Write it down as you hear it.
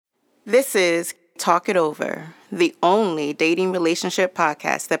This is Talk It Over, the only dating relationship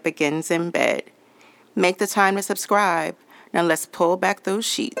podcast that begins in bed. Make the time to subscribe. Now let's pull back those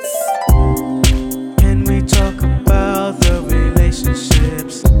sheets. Can we talk about the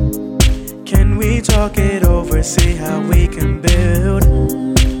relationships? Can we talk it over, see how we can build?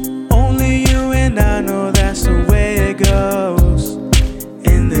 Only you and I know that's the way it goes.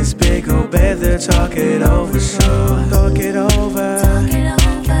 In this big old bed, they'll talk it over, so talk it over. Can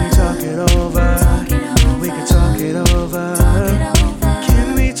we talk it over? We can talk it over.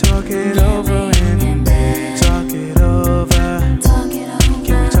 Can we talk it over in bed? Talk it over. Can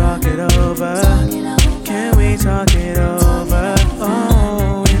we talk it over? Can we talk it over?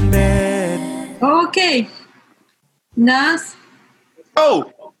 Oh, in bed. Okay. Nas?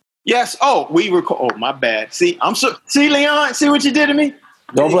 Oh, yes. Oh, we record. Oh, my bad. See, see, Leon, see what you did to me?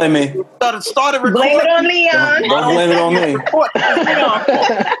 Don't blame me. Started recording. Blame it on Leon. Don't blame it on me.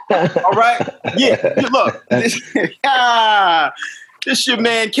 All right. Yeah. Look. This your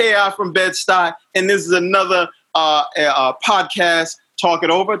man KI from Bedstuy, and this is another podcast. Talk It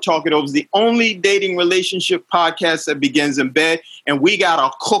Over. Talk It Over is the only dating relationship podcast that begins in bed, and we got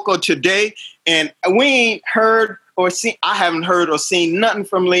a cooker today. And we ain't heard or seen. I haven't heard or seen nothing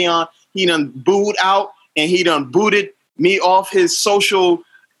from Leon. He done booed out, and he done booted me off his social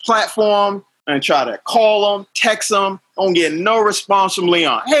platform and try to call him, text him. Don't get no response from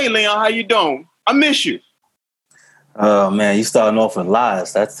Leon. Hey, Leon, how you doing? I miss you. Oh man, you starting off with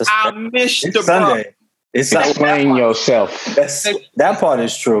lies. I miss the Sunday. bro. It's Explain yourself. That part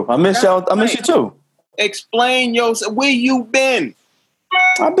is true. I miss y'all. I miss you too. Explain yourself. Where you been?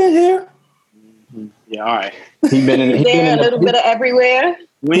 I've been here. Yeah, all right. He been in a little bit of everywhere.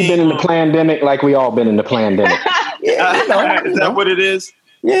 He been in the pandemic like we all been in the pandemic. Yeah, is that what it is?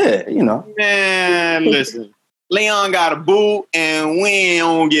 Yeah, you know. Man, listen. Leon got a boo, and we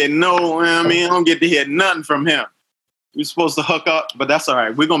don't get don't get to hear nothing from him. We're supposed to hook up, but that's all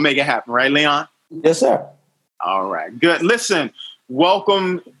right. We're gonna make it happen, right, Leon? Yes, sir. All right, good. Listen,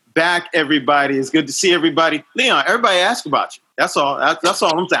 welcome back, everybody. It's good to see everybody. Leon, everybody ask about you. That's all. That's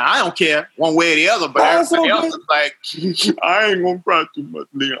all I'm saying. I don't care one way or the other, but everybody else is like, I ain't gonna cry too much,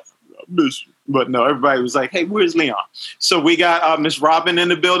 Leon. I miss you. But no, everybody was like, hey, where's Leon? So we got Miss Robin in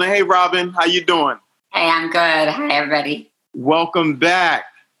the building. Hey, Robin, how you doing? Hey, I'm good. Hi, everybody. Welcome back.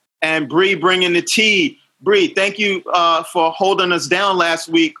 And Bree bringing the tea. Bree, thank you for holding us down last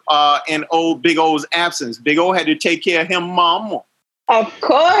week in Big O's absence. Big O had to take care of him, mama. Of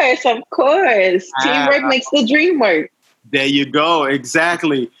course. Teamwork makes the dream work. There you go.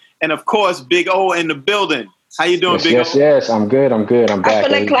 Exactly. And of course, Big O in the building. How you doing, Big O? Yes, I'm good. I'm back. I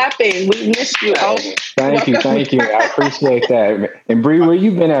feel like clapping. We missed you. Oh. Thank you. I appreciate that. And Bree, where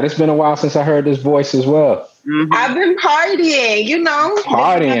you been at? It's been a while since I heard this voice as well. Mm-hmm. I've been partying,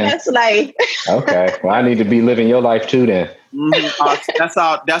 Partying. That's life. Okay. Well, I need to be living your life too then.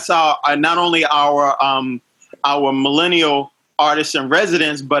 Mm-hmm. That's our not only our millennial artist in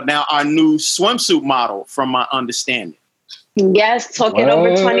residence, but now our new swimsuit model, from my understanding. Yes, Talk It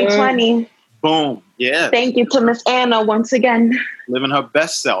Over 2020. Boom. Yeah. Thank you to Miss Anna once again. Living her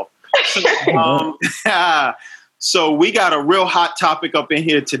best self. So we got a real hot topic up in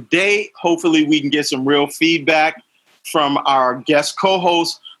here today. Hopefully we can get some real feedback from our guest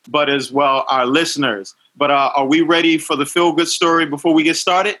co-hosts, but as well our listeners. But are we ready for the feel-good story before we get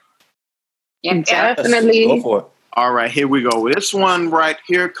started? Yeah, definitely. Go for it. All right, here we go. This one right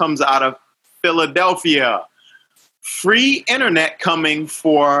here comes out of Philadelphia. Free internet coming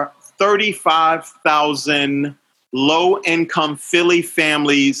for 35,000 low-income Philly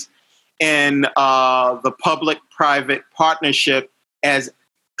families in the public-private partnership as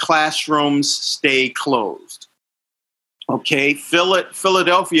classrooms stay closed. Okay,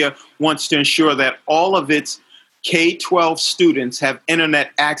 Philadelphia wants to ensure that all of its K-12 students have internet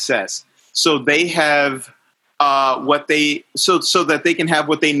access, so they have so that they can have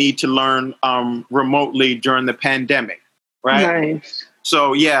what they need to learn remotely during the pandemic, right? Nice.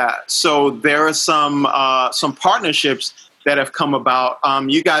 So there are some partnerships that have come about.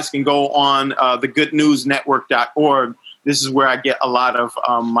 You guys can go on thegoodnewsnetwork.org. This is where I get a lot of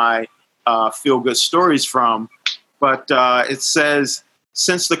my feel-good stories from. But it says,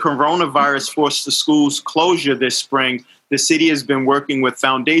 since the coronavirus forced the schools closure this spring, the city has been working with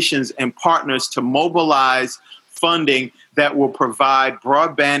foundations and partners to mobilize funding that will provide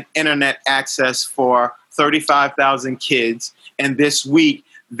broadband internet access for 35,000 kids. And this week,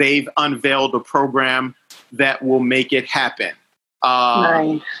 they've unveiled a program that will make it happen.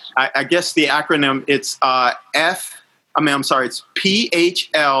 Nice. I guess the acronym, it's it's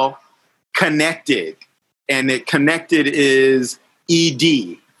PHL Connected. And it connected is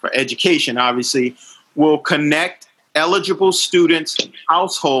ED for education, obviously, will connect eligible students'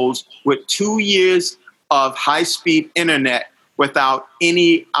 households with 2 years of high-speed internet without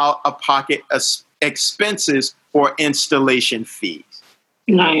any out-of-pocket expenses or installation fees.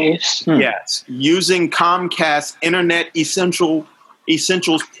 Nice. Yes, using Comcast Internet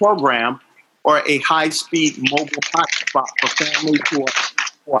Essentials program or a high-speed mobile hotspot for families who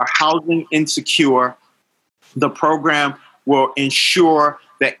are housing insecure. The program will ensure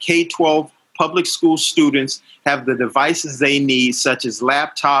that K-12 public school students have the devices they need, such as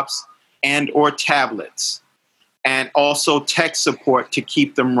laptops and or tablets, and also tech support to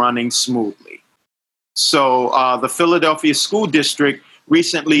keep them running smoothly. So the Philadelphia School District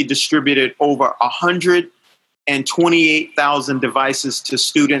recently distributed over 128,000 devices to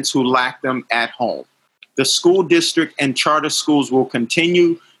students who lack them at home. The school district and charter schools will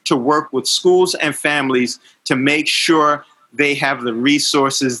continue to work with schools and families to make sure they have the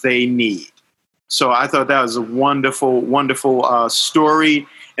resources they need. So I thought that was a wonderful, wonderful story,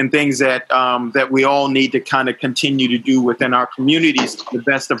 and things that that we all need to kind of continue to do within our communities to the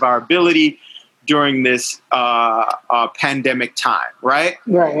best of our ability during this pandemic time, right?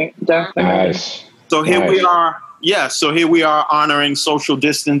 Right, definitely. Nice. So here we are. Yeah, so here we are honoring social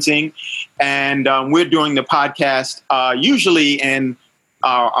distancing, and we're doing the podcast usually in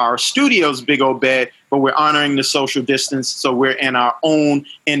our studios, Big Ole Bed, but we're honoring the social distance. So we're in our own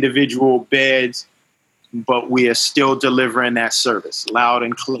individual beds, but we are still delivering that service loud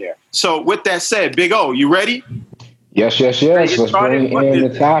and clear. So with that said, Big O, you ready? Yes. Let's bring in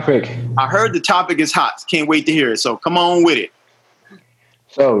the topic. I heard the topic is hot. Can't wait to hear it. So come on with it.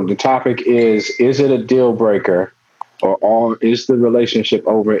 So the topic is it a deal breaker or is the relationship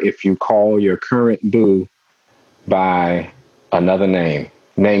over if you call your current boo by another name,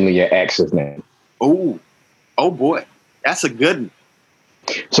 namely your ex's name? Oh boy. That's a good one.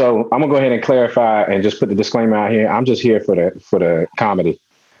 So I'm gonna go ahead and clarify and just put the disclaimer out here. I'm just here for the comedy.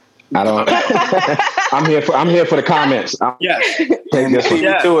 I don't. I'm here for the comments. Yes. Take this one.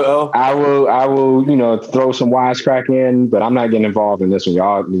 Yeah. I will, throw some wisecrack in, but I'm not getting involved in this one,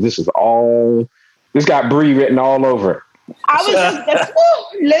 y'all. This got Bree written all over it. I was just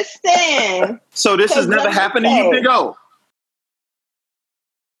listen. So this has never happened to you, Big O?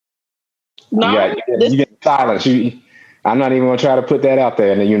 No, you get silence. I'm not even gonna try to put that out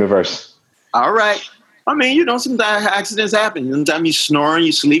there in the universe. All right. I mean, sometimes accidents happen. Sometimes you snore,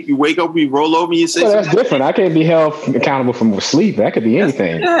 you sleep, you wake up, you roll over, you say that's different. I can't be held accountable for sleep. That could be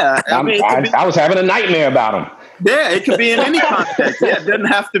anything. Yeah. I was having a nightmare about him. Yeah, it could be in any context. Yeah, it doesn't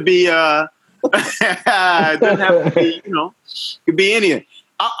have to be it could be anything.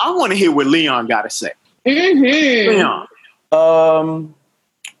 I want to hear what Leon got to say. Mm-hmm. Leon.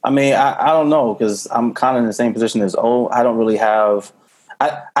 I mean, I don't know, because I'm kind of in the same position as I don't really have.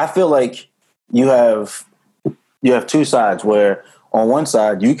 I feel like you have two sides where on one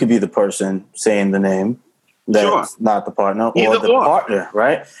side you could be the person saying the name that's not the partner or the partner,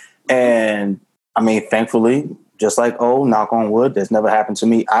 right? And I mean, thankfully, just like knock on wood, that's never happened to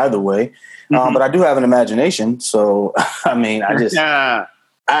me either way. Mm-hmm. But I do have an imagination, so I mean, I just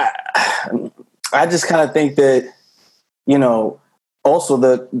kind of think that also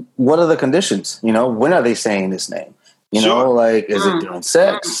what are the conditions? When are they saying this name? Is it during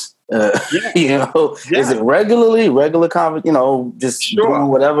sex? Is it regular conversation? Just doing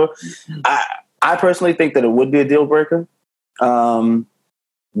whatever. I personally think that it would be a deal breaker,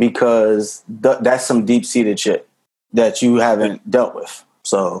 because that's some deep seated shit that you haven't dealt with.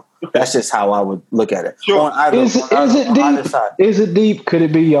 So that's just how I would look at it. Sure. Is it deep? Is it deep? Could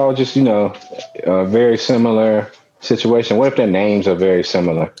it be y'all just a very similar situation? What if their names are very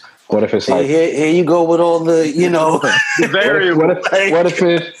similar? What if it's like here you go with all the variables? What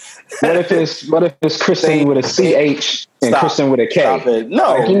if it's Kristen with a CH and Kristen with a K? Stop it.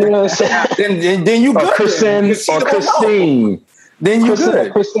 No, you know what I'm saying? Then you good. Or Kristen or Christine. Then you good.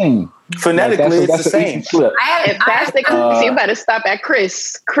 Or Christine. Phonetically, it's the same. If that's the case, you better stop at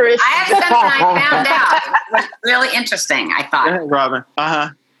Chris. I have something I found out was really interesting. I thought. Go ahead, Robin.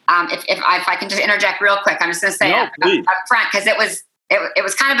 If I can just interject real quick, I'm just going to say up front, because it was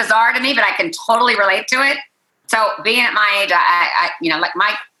kind of bizarre to me, but I can totally relate to it. So being at my age, like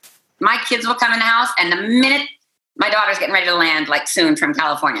my kids will come in the house, and the minute my daughter's getting ready to land, like soon from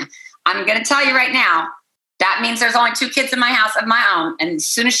California, I'm going to tell you right now, that means there's only 2 kids in my house of my own. And as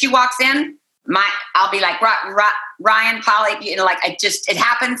soon as she walks in, I'll be like, Ryan, Polly, it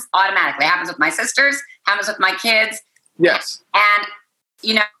happens automatically. It happens with my sisters, happens with my kids. Yes. And,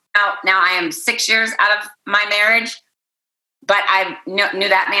 now I am 6 years out of my marriage. but I knew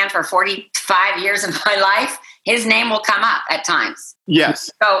that man for 45 years of my life. His name will come up at times.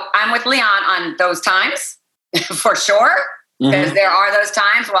 Yes. So I'm with Leon on those times for sure, because there are those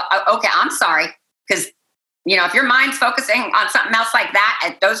times. Well, okay, I'm sorry. Because, if your mind's focusing on something else like that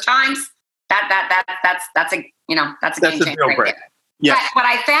at those times, that's a game changer right there. Yes. But what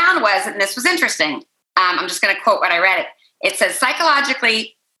I found was, and this was interesting, I'm just going to quote what I read. It says, psychology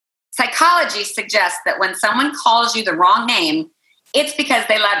suggests that when someone calls you the wrong name, it's because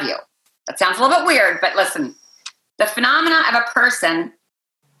they love you. That sounds a little bit weird, but listen. The phenomena of a person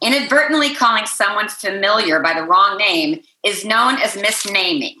inadvertently calling someone familiar by the wrong name is known as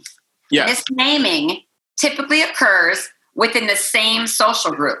misnaming. Yes. Misnaming typically occurs within the same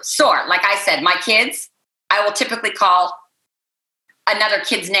social group. So, like I said, my kids, I will typically call another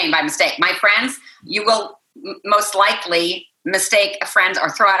kid's name by mistake. My friends, you will most likely mistake a friend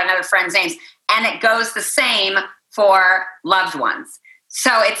or throw out another friend's names. And it goes the same for loved ones. So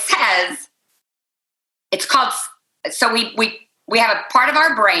it says, it's called, so we have a part of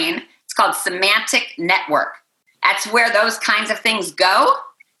our brain, it's called semantic network. That's where those kinds of things go.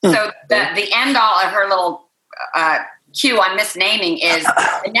 So the end all of her little cue on misnaming is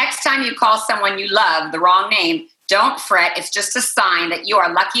the next time you call someone you love the wrong name, don't fret. It's just a sign that you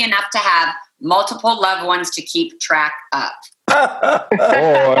are lucky enough to have multiple loved ones to keep track of.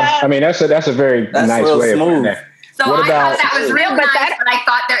 I mean, that's a very nice way of putting that. So I thought that was real nice, but I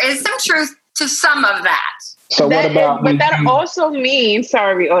thought there is some truth to some of that. So what about? But that also means,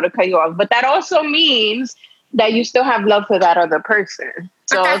 sorry, to cut you off, but that also means that you still have love for that other person.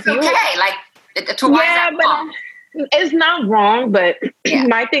 But so that's okay. To why is that wrong? It's not wrong, but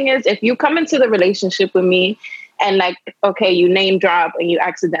my thing is, if you come into the relationship with me and okay, you name drop and you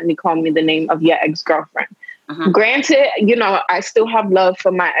accidentally call me the name of your ex-girlfriend. Granted, I still have love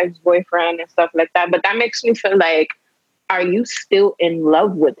for my ex-boyfriend and stuff like that, but that makes me feel like, are you still in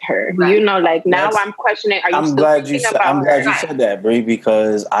love with her? Right. Now I'm questioning, are you I'm still glad thinking you said, about I'm glad her? you said that, Bree,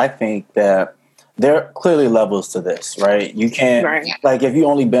 because I think that there are clearly levels to this, right? You can't, if you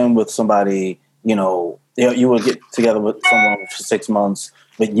only been with somebody, you would get together with someone for 6 months,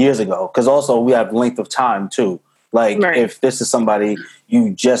 but years ago, because also we have length of time too. If this is somebody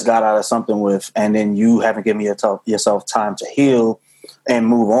you just got out of something with, and then you haven't given yourself time to heal and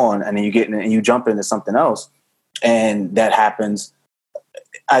move on, and then you get in and you jump into something else, and that happens,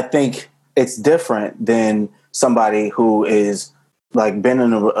 I think it's different than somebody who is been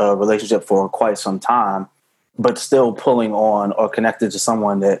in a relationship for quite some time, but still pulling on or connected to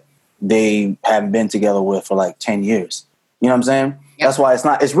someone that they haven't been together with for 10 years. You know what I'm saying? Yep. That's why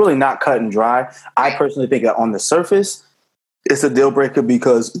it's really not cut and dry. I personally think that on the surface, it's a deal breaker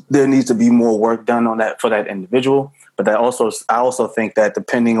because there needs to be more work done on that for that individual. But I also think that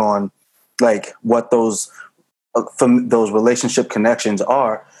depending on what those relationship connections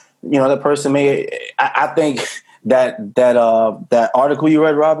are, that person may. I think that article you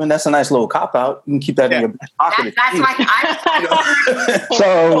read, Robin, that's a nice little cop out. You can keep that in your back pocket. That's why I.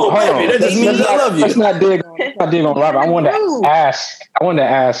 So hold on. That just means I love you. Let's not dig on Robin. I wanted to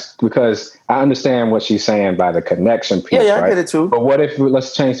ask because I understand what she's saying by the connection piece. Yeah, right? I get it too. But what if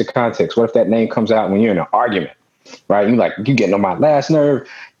let's change the context? What if that name comes out when you're in an argument, right? You getting on my last nerve.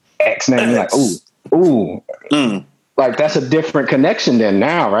 X name. You're like, ooh. That's a different connection than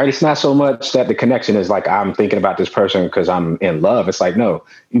now, right? It's not so much that the connection is I'm thinking about this person because I'm in love. It's no,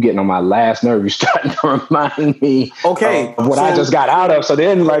 you're getting on my last nerve. You're starting to remind me of what I just got out of. So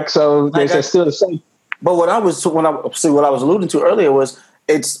then it's still the same. But what I was alluding to earlier was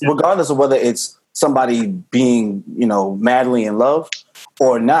it's regardless of whether it's somebody being, madly in love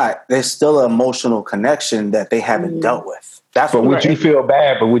or not, there's still an emotional connection that they haven't dealt with. Would you feel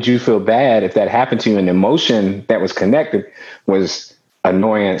bad? But would you feel bad if that happened to you? An emotion that was connected was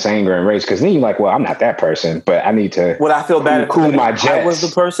annoyance, anger, and rage. Because then you're well, I'm not that person, but I need to. Would I feel bad if I was the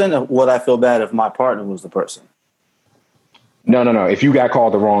person, or would I feel bad if my partner was the person? No. If you got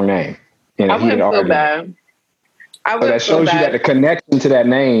called the wrong name, I wouldn't feel bad. That shows you that the connection to that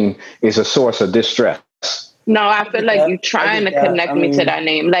name is a source of distress. No, I feel you're trying to connect me to that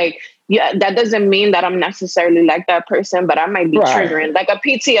name. That doesn't mean that I'm necessarily like that person, but I might be triggering a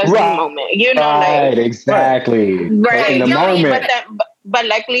PTSD moment. Exactly. Right. In the moment. But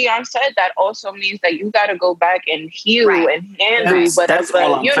like Leon said, that also means that you got to go back and heal and handle whatever. That's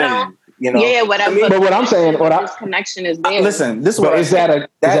all I'm saying. Yeah, whatever. But what I'm saying, this connection is there. Listen, this is what is that an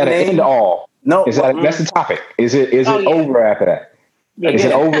end all? No, that's the topic. Is it over after that? Is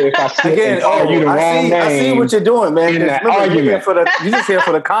it over if I say you the wrong name? I see what you're doing, man. Argument. You just here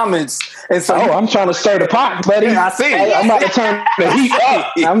for the comments. And so I'm trying to stir the pot, buddy. I see. I'm about to turn the heat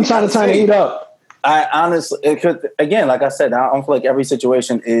up. I'm trying to turn the heat up. I honestly, it could, again, like I said, I don't feel like every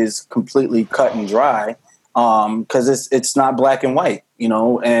situation is completely cut and dry, because it's not black and white, you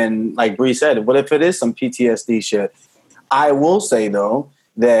know. And like Bree said, what if it is some PTSD shit? I will say though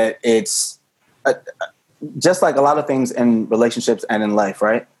that it's just like a lot of things in relationships and in life,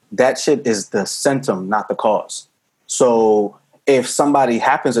 right? That shit is the symptom, not the cause. So if somebody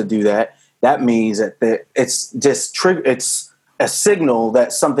happens to do that, that means that it's just it's a signal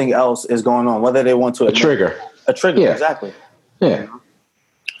that something else is going on, whether they want to a trigger, yeah. Exactly. Yeah.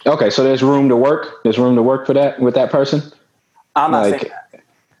 Okay, so there's room to work. There's room to work for that with that person. I'm not saying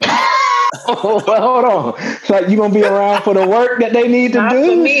that. Hold on. Like, you gonna be around for the work that they need to Not do?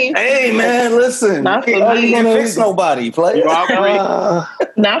 for me. Hey man, listen. Not for You me. can't fix nobody, player.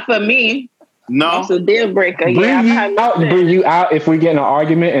 Not for me. No, that's a deal breaker. Bring you out if we get in an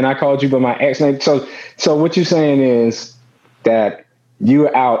argument and I called you by my ex name. So what you're saying is that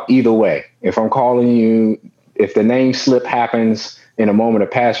you're out either way. If I'm calling you, if the name slip happens in a moment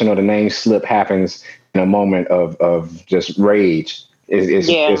of passion or the name slip happens in a moment of just rage,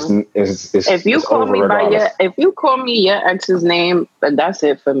 if you call me your ex's name, that's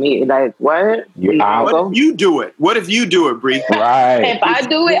it for me. Like, what? What if you do it? What if you do it, Bree? Right. If I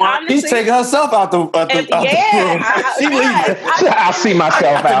do it, honestly, she's taking herself out the I'll see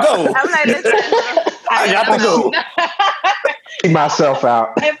myself out. I'm like, listen, I got to go. See myself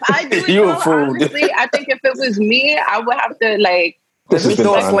out. If I do it, you though, a fool. honestly, I think if it was me, I would have to like. This is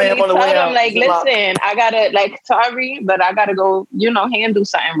slam on the way out. I'm like, listen, I gotta sorry, but I gotta go, handle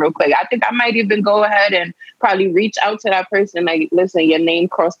something real quick. I think I might even go ahead and probably reach out to that person. Like, listen, your name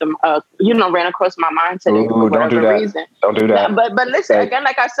crossed them, ran across my mind today for whatever reason. Don't do that. But listen, again,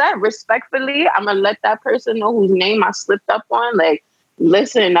 like I said, respectfully, I'm gonna let that person know whose name I slipped up on. Like,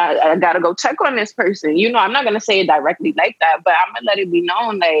 listen, I gotta go check on this person. I'm not gonna say it directly like that, but I'm gonna let it be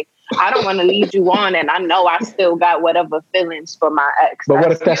known, like, I don't want to lead you on, and I know I still got whatever feelings for my ex. But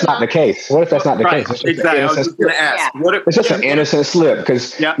what if that's not the case? What if that's not the case? Exactly. I was just going to ask. Yeah. It's just an innocent slip,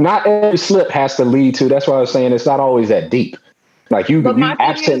 because not every slip has to lead to. That's why I was saying it's not always that deep. Like you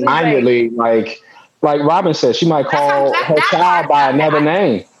absentmindedly, like Robin said, she might call her child by another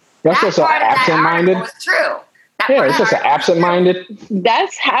name. That's just an absent-minded. It's true. Yeah, it's just an absent-minded.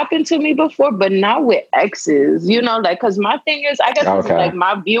 That's happened to me before, but not with exes, because my thing is, I guess this is like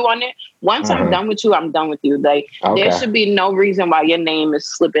my view on it. Once I'm done with you, I'm done with you. Like, there should be no reason why your name is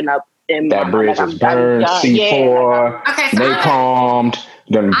slipping up in that my bridge is burned, C4, napalmed,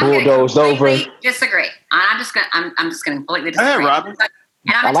 then bulldozed over. Disagree. I'm just gonna completely disagree. Hey, Robin.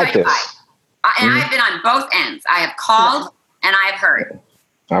 And I'm gonna tell you why. And I've been on both ends. I have called and I have heard.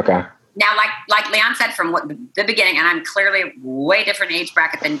 Okay. Now, like Leon said from the beginning, and I'm clearly way different age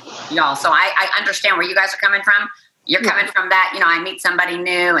bracket than y'all, so I understand where you guys are coming from. You're coming from that, I meet somebody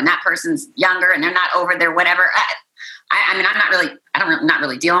new, and that person's younger, and they're not over their whatever. I mean, I'm not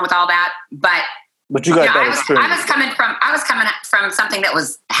really dealing with all that, but you got that experience. I was coming from something that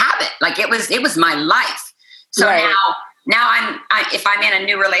was habit, like it was my life. So now if I'm in a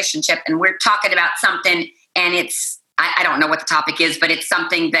new relationship and we're talking about something, and it's. I don't know what the topic is, but it's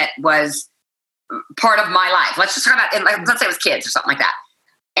something that was part of my life. Let's just talk about, let's say it was kids or something like that.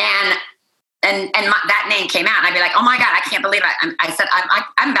 And that name came out, and I'd be like, oh my God, I can't believe it. I said,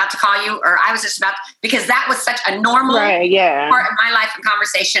 I'm about to call you, or I was just about, because that was such a normal part of my life and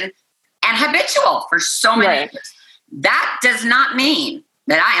conversation, and habitual for so many years. That does not mean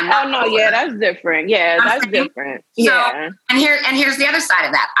that I am not. Oh no, that's different. Yeah, that's different. So, and here's the other side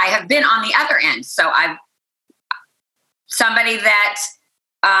of that. I have been on the other end. So I've, somebody that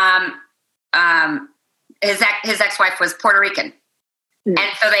his ex-wife was Puerto Rican, and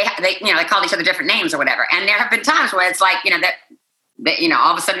so they called each other different names or whatever. And there have been times where it's like that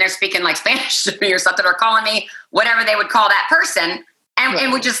all of a sudden they're speaking like Spanish to me or something, or calling me whatever they would call that person,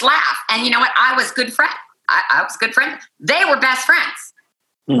 and we just laugh. And you know what? I was good friend. I was good friend. They were best friends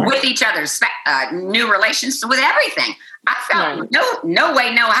with each other's new relations, with everything. I felt no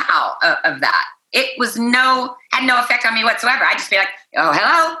way, no how of that. It was had no effect on me whatsoever. I'd just be like, oh,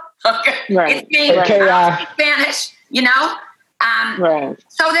 hello. Okay. It's me. I speak Spanish,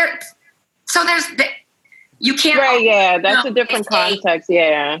 So there's you can't. Right. Yeah. That's a different context.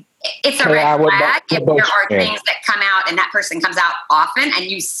 It's a red flag if there are things that come out and that person comes out often, and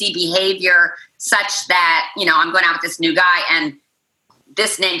you see behavior such that, I'm going out with this new guy and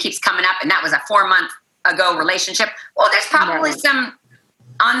this name keeps coming up, and that was a 4-month ago relationship. Well, there's probably some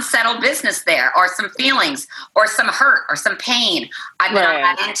unsettled business there, or some feelings, or some hurt, or some pain. I've been on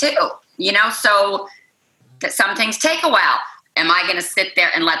that end too, so that some things take a while. Am I going to sit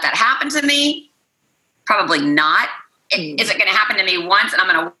there and let that happen to me? Probably not. Is it going to happen to me once and I'm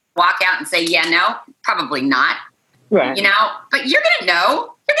going to walk out and say, yeah, no, probably not. Right. You know, but you're going to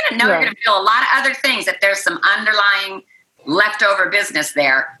know. You're going to know. Right. You're going to feel a lot of other things, that there's some underlying leftover business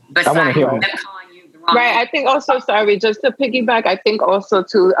there besides them calling you the wrong name. I think also, sorry, just to piggyback, I think also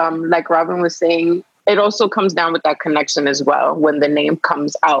too, like Robin was saying, it also comes down with that connection as well when the name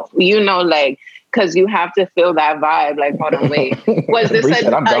comes out. You know, like, because you have to feel that vibe. Like, hold on, wait, was this you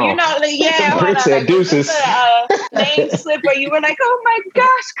know, like, yeah, hold on, like, deuces. Name slip where you were like, oh my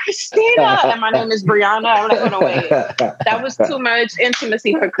gosh, Christina, and my name is Briana. I'm like, hold on, wait, that was too much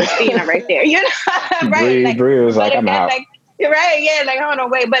intimacy for Christina right there. You know, right? Bree was like, I'm out. Like, right, yeah, like, hold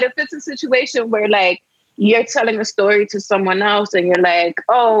on, wait. But if it's a situation where like you're telling a story to someone else and you're like,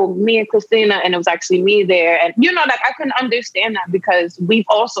 oh, me and Christina, and it was actually me there. And, you know, like, I can understand that because we've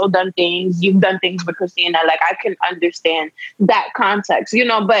also done things. You've done things with Christina. Like, I can understand that context, you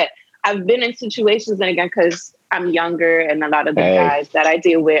know, but I've been in situations, and again, because I'm younger and a lot of the guys that I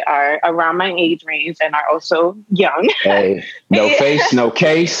deal with are around my age range and are also young. No face, no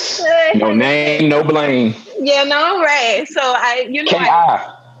case, no name, no blame. Yeah, no, right. So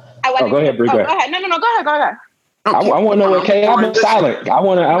go ahead, Bree. Go ahead. No, go ahead. Okay. I want to know what KI is silent. I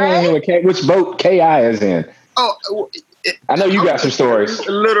want to know which boat KI is in. I know you got some stories.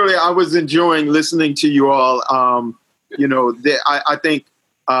 Literally, I was enjoying listening to you all. You know, I think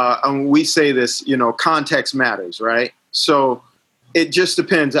we say this, you know, context matters, right? So it just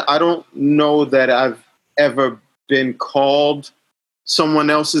depends. I don't know that I've ever been called someone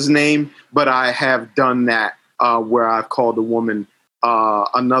else's name, but I have done that where I've called a woman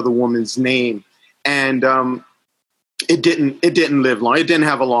another woman's name, and it didn't live long. It didn't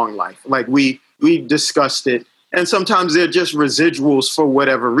have a long life. Like we discussed it, and sometimes they're just residuals for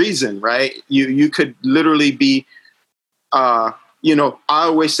whatever reason, right? You could literally be, you know, I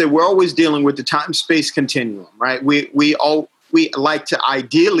always say we're always dealing with the time-space continuum, right? We like to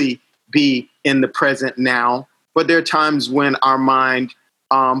ideally be in the present now, but there are times when our mind,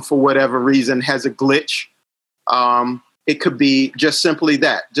 for whatever reason, has a glitch. It could be just simply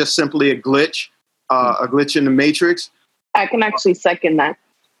that, just simply a glitch in the matrix. I can actually second that.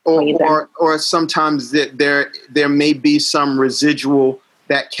 Or sometimes there may be some residual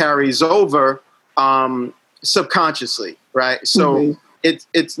that carries over subconsciously, right? So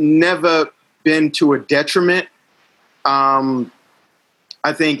it's never been to a detriment. I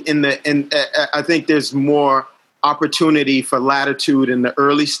think I think there's more opportunity for latitude in the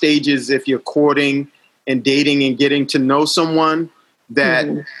early stages if you're courting and dating and getting to know someone,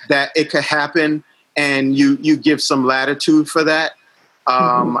 that it could happen, and you give some latitude for that.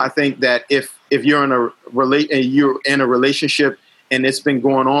 I think that if you're in a relationship and it's been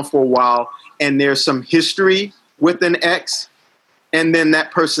going on for a while, and there's some history with an ex, and then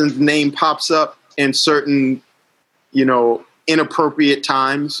that person's name pops up in certain, you know, inappropriate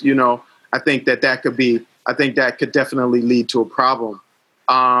times, you know, I think that could definitely lead to a problem.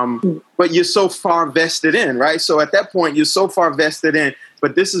 But you're so far vested in, right? So at that point, you're so far vested in,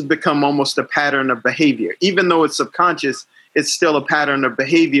 but this has become almost a pattern of behavior. Even though it's subconscious, it's still a pattern of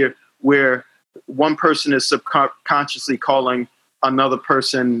behavior where one person is subconsciously calling another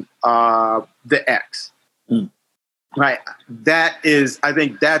person the ex. Right? I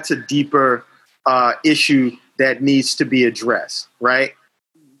think that's a deeper issue that needs to be addressed, right?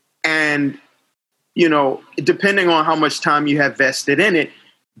 And, you know, depending on how much time you have vested in it,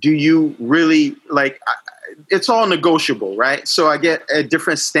 do you really, like, it's all negotiable, right? So I get at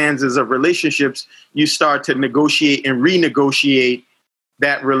different stanzas of relationships, you start to negotiate and renegotiate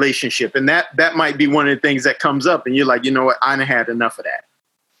that relationship. And that might be one of the things that comes up, and you're like, you know what, I done had enough of that.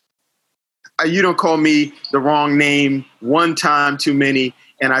 You don't call me the wrong name one time too many,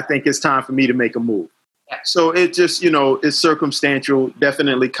 and I think it's time for me to make a move. So it just, you know, it's circumstantial.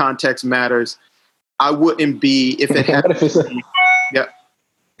 Definitely context matters. I wouldn't be, if it happens.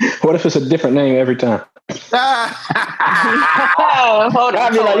 What if it's a different name every time? Hold on.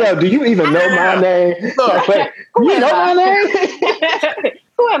 I'd be like, yo, do you even know my name? Look, you know my name?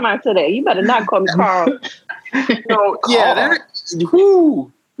 Who am I today? You better not call me Carl. So, yeah,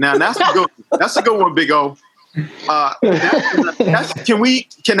 now that's a good one, Big O. Can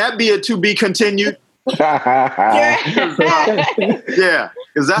that be a to be continued? Yeah,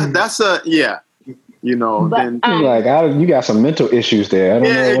 because that's a you know. But, then like you got some mental issues there. I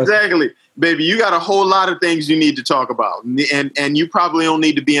don't know exactly, baby. You got a whole lot of things you need to talk about, and you probably don't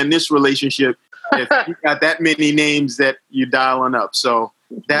need to be in this relationship if you got that many names that you're dialing up. So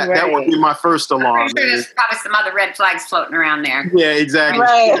That would be my first alarm. I'm sure there's probably some other red flags floating around there. Yeah, exactly.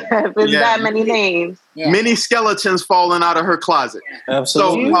 Right. There's that many names. Yeah. Many skeletons falling out of her closet.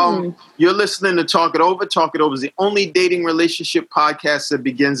 Absolutely. So you're listening to Talk It Over. Talk It Over is the only dating relationship podcast that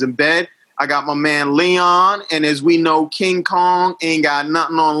begins in bed. I got my man Leon, and as we know, King Kong ain't got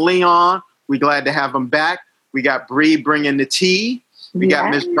nothing on Leon. We glad to have him back. We got Bree bringing the tea. We got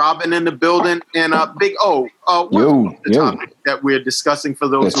Miss Robin in the building, and Big O. What's the topic that we're discussing for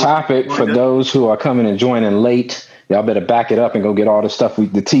those? The topic for those who are coming and joining late, y'all better back it up and go get all the stuff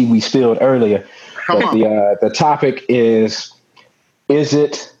the tea we spilled earlier. The topic is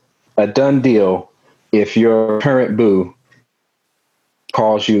it a done deal if your current boo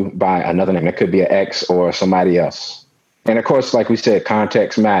calls you by another name? It could be an ex or somebody else. And of course, like we said,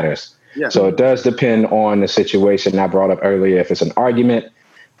 context matters. Yeah. So it does depend on the situation I brought up earlier. If it's an argument,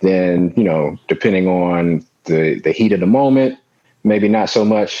 then, depending on the heat of the moment, maybe not so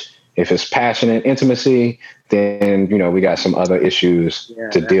much. If it's passionate intimacy, then, we got some other issues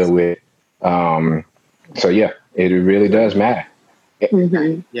to deal with. So yeah, it really does matter.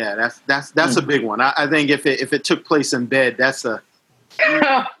 Mm-hmm. Yeah, that's a big one. I think if it took place in bed, that's a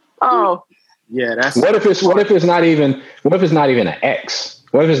yeah. That's what if it's not even an ex?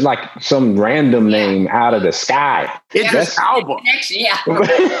 What if it's like some random name out of the sky? Idris Elba. Yeah.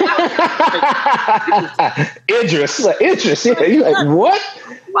 Idris. Yeah. You're like, what?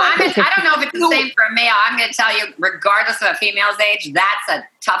 Well, I don't know if it's the same for a male. I'm going to tell you, regardless of a female's age, that's a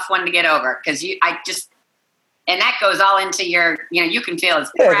tough one to get over because and that goes all into your, you can feel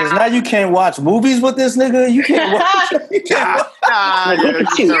it's proud. Because now you can't watch movies with this nigga. You can't watch. You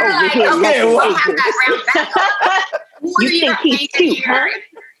think he's cute, huh?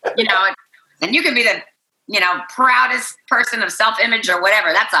 And you can be the, proudest person of self-image or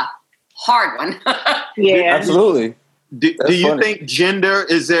whatever. That's a hard one. Yeah, absolutely. Do you think gender,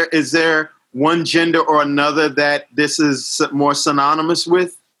 is there one gender or another that this is more synonymous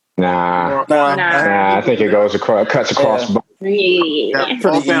with? Nah. I think it cuts across both. Yeah.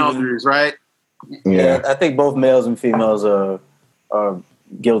 All boundaries, right? Yeah. I think both males and females are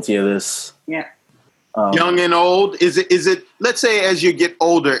guilty of this. Yeah. Young and old, is it? Let's say as you get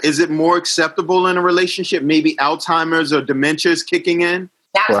older, is it more acceptable in a relationship? Maybe Alzheimer's or dementia is kicking in.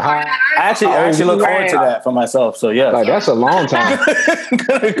 I actually look forward to that for myself. So yeah, like, that's a long time.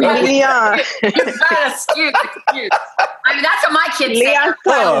 Leon, excuse. I mean, that's what my kids say.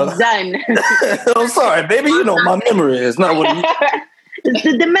 Leon's done. I'm sorry, baby. My memory is not what it used. It's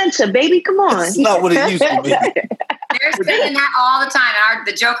the dementia, baby. Come on. It's not what it used to be. They're saying that all the time.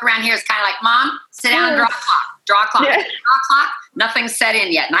 The joke around here is kind of like, Mom, sit down and draw a clock. Draw a clock. Yeah. Draw a clock. Nothing's set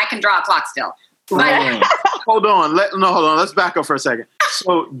in yet, and I can draw a clock still. But hold on. Hold on. Let's back up for a second.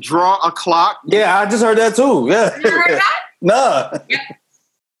 So draw a clock. Yeah, I just heard that too. Yeah. You heard that? No. Yeah.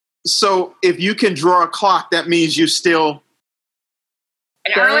 So if you can draw a clock, that means you still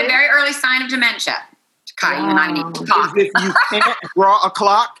very early sign of dementia. You might need to talk. If you can't draw a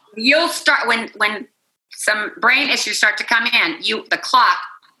clock, you'll start when some brain issues start to come in. The clock,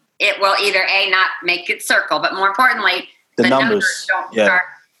 it will either not make it circle, but more importantly, the numbers don't start.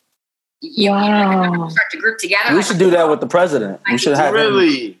 You start to group together. We should do that with the president. We should have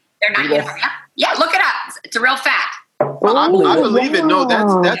really. They're not. Yeah, look it up. It's a real fact. I believe it. No,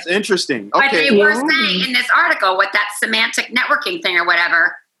 that's interesting. Okay. But they were saying in this article what that semantic networking thing or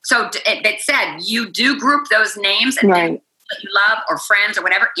whatever. So it said you do group those names and that you love or friends or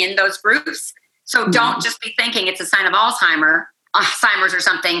whatever in those groups. So don't just be thinking it's a sign of Alzheimer's or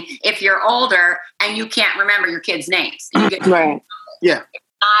something. If you're older and you can't remember your kids' names, right? Yeah.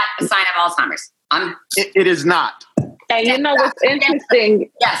 Not a sign of Alzheimer's. It is not. And you know what's interesting?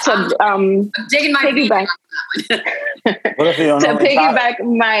 Yes. I'm digging my piggyback. What if you don't know? To piggyback,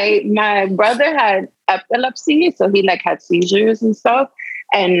 my brother had epilepsy, so he had seizures and stuff.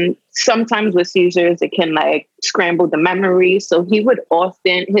 And sometimes with seizures, it can scramble the memory. So he would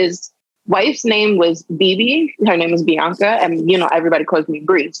often, his wife's name was Bibi. Her name is Bianca. And, everybody calls me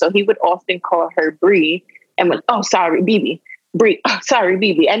Bree. So he would often call her Bree and went, oh, sorry, Bibi. Bree, oh, sorry,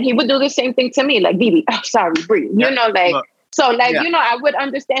 Bibi. And he would do the same thing to me, Bibi, oh, sorry, Bree. I would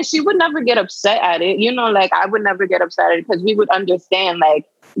understand. She would never get upset at it. I would never get upset at it because we would understand,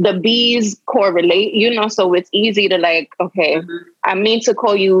 the B's correlate, so it's easy to okay, I mean to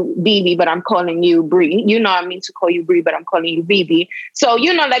call you Bibi, but I'm calling you Bree. I mean to call you Bree, but I'm calling you Bibi. So,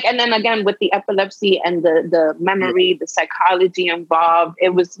 and then again, with the epilepsy and the memory, the psychology involved,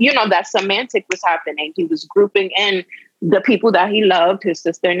 it was, that semantic was happening. He was grouping in the people that he loved, his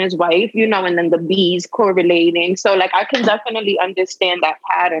sister and his wife, and then the B's correlating. So I can definitely understand that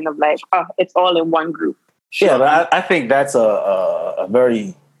pattern of it's all in one group. Yeah, but I think that's a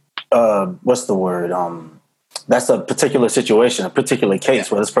very what's the word? That's a particular situation, a particular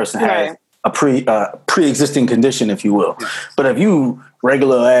case where this person has a pre-existing condition, if you will. But if you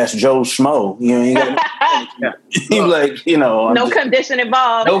regular ass Joe Schmo, you got you like, no condition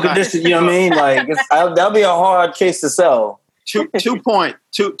involved. No condition, you know what I mean? Like that'll be a hard case to sell. 2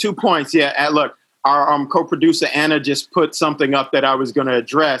 points. Yeah, and look, our co-producer Anna just put something up that I was going to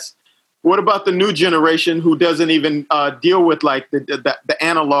address. What about the new generation who doesn't even deal with like the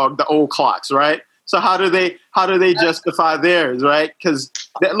analog, the old clocks, right? So how do they justify theirs, right? Because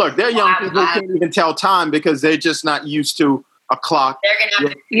they're young people who can't even tell time because they're just not used to a clock. They're gonna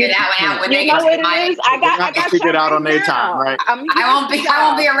have to figure that one out when they get to it is. I got figure it out on their time, right? I won't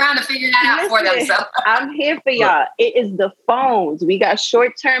be around to figure that out for them. So I'm here for y'all. It is the phones. We got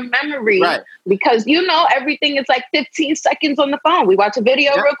short-term memory because everything is like 15 seconds on the phone. We watch a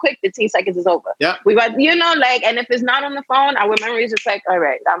video real quick, 15 seconds is over. Yeah. We watch, and if it's not on the phone, our memory is just like, all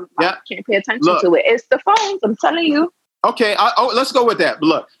right, I can't pay attention to it. It's the phones. I'm telling you. Okay. Let's go with that. But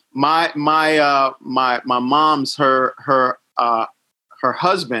look, my mom's her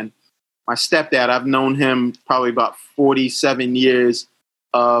husband, my stepdad, I've known him probably about 47 years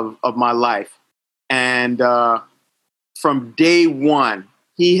of my life. And from day one,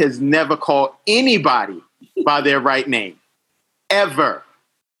 he has never called anybody by their right name, ever.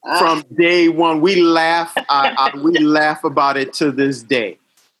 From day one, we laugh. We laugh about it to this day.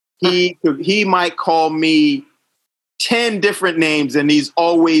 He might call me 10 different names, and he's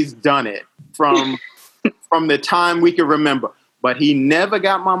always done it from the time we can remember. But he never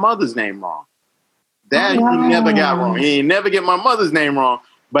got my mother's name wrong. He never got wrong. He ain't never get my mother's name wrong.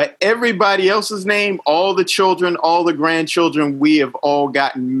 But everybody else's name, all the children, all the grandchildren, we have all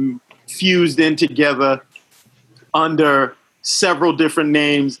gotten fused in together under several different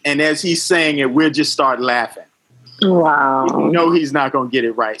names. And as he's saying it, we'll just start laughing. Wow. He's not going to get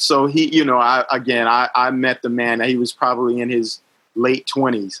it right. So I met the man. He was probably in his late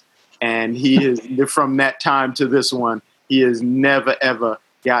 20s. And he is, from that time to this one, he has never, ever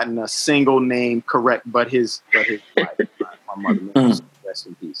gotten a single name correct, but his wife, my mother, rest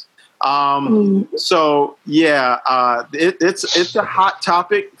in peace. So yeah, it's a hot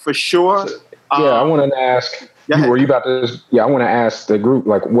topic for sure. I want to ask. Were you about to? Yeah, I want to ask the group,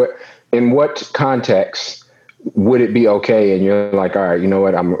 like, in what context would it be okay? And you're like, all right, you know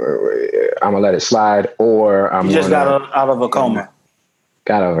what? I'm gonna let it slide, or I'm just got out of a coma.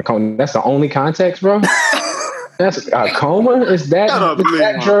 Got out of a coma. That's the only context, bro. That's a coma? Is that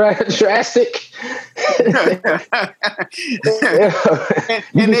drastic?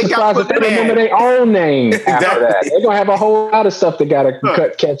 And they got to remember their own name after that. They're gonna have a whole lot of stuff that gotta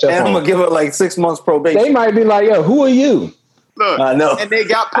catch up. And I'm gonna give it like 6 months probation. They might be like, "Yo, who are you?" Look, I know. And they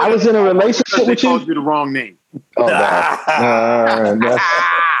got. I was in a relationship with you. Called you the wrong name. Oh,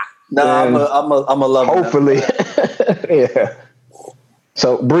 I'm a love. Hopefully, yeah.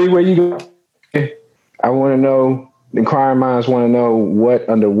 So, Bree, where you go? I want to know, inquiring minds want to know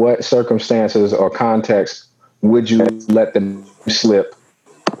under what circumstances or context would you let them slip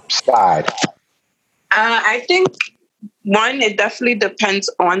slide? I think, one, it definitely depends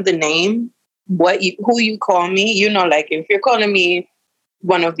on the name, who you call me. Like if you're calling me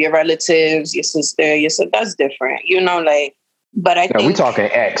one of your relatives, your sister, that's different. But I think we're talking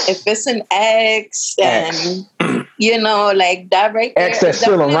ex. If it's an ex, then like that right there. Ex that's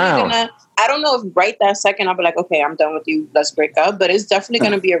still around. I don't know if right that second I'll be like, okay, I'm done with you. Let's break up. But it's definitely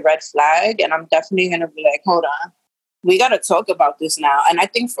going to be a red flag. And I'm definitely going to be like, hold on. We got to talk about this now. And I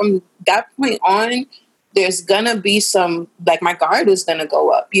think from that point on, there's going to be some, like my guard is going to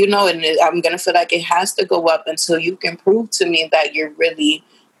go up, and I'm going to feel like it has to go up until you can prove to me that you're really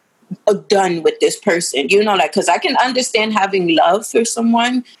done with this person, because I can understand having love for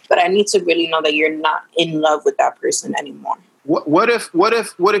someone, but I need to really know that you're not in love with that person anymore. What if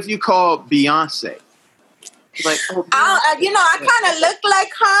you call Beyonce? Like, I kind of look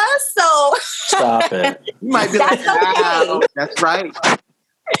like her, so stop it. You might be that's like, okay. That's right.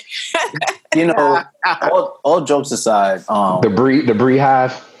 All jokes aside, the Bree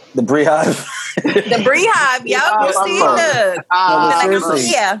hive. The Bree hive. The Bree hive. Yep. You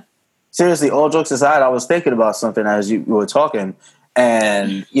see, seriously, all jokes aside, I was thinking about something as you were talking.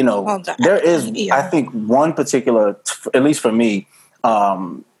 And, there is, I think, one particular, at least for me,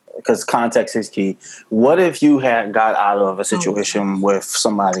 because context is key. What if you had got out of a situation with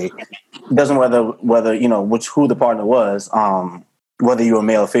somebody, doesn't whether who the partner was, whether you were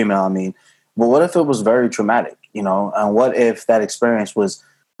male or female, but what if it was very traumatic, and what if that experience was,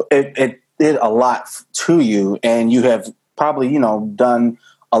 it did a lot to you, and you have probably, done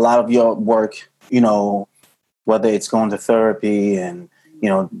a lot of your work, whether it's going to therapy and,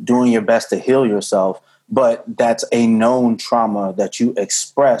 doing your best to heal yourself, but that's a known trauma that you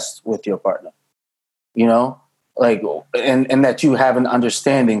expressed with your partner, like, and that you have an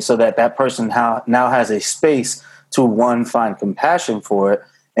understanding so that person now has a space to, one, find compassion for it,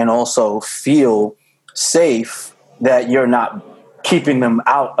 and also feel safe that you're not keeping them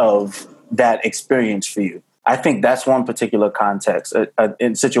out of that experience for you. I think that's one particular context,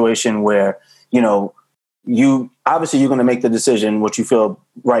 a situation where, you obviously you're going to make the decision what you feel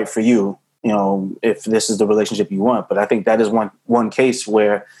right for you, if this is the relationship you want. But I think that is one case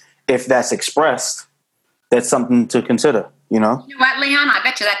where if that's expressed, that's something to consider, You know what, Leon? I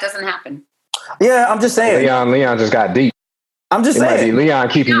bet you that doesn't happen. Yeah, I'm just saying. Leon just got deep. I'm just saying. Might be Leon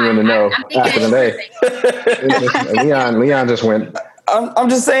keeping you in the know after the day. Leon just went. I'm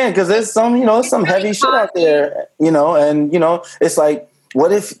just saying, because there's some, some heavy shit out there, and, it's like,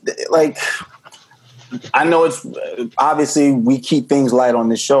 what if, like, I know it's obviously we keep things light on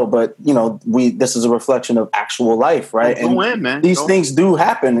this show, but, this is a reflection of actual life, right? And these things do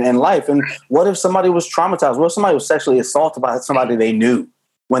happen in life. And what if somebody was traumatized? What if somebody was sexually assaulted by somebody they knew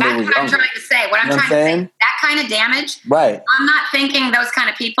when they were younger? That's what I'm trying to say. What I'm trying to say, that kind of damage, right? I'm not thinking those kind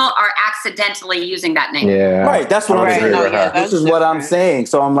of people are accidentally using that name. Yeah. Right. That's what I'm saying. This is what I'm saying.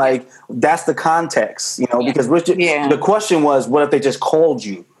 So I'm like, that's the context, because Richard, the question was, what if they just called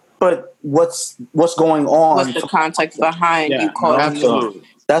you? But what's going on? What's the context behind you calling me?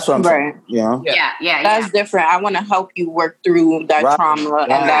 That's what I'm saying. Yeah. That's different. I want to help you work through that trauma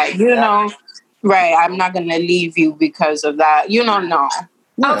and that, right. I'm not going to leave you because of that. No.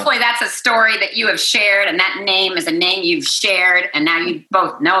 Hopefully that's a story that you have shared, and that name is a name you've shared, and now you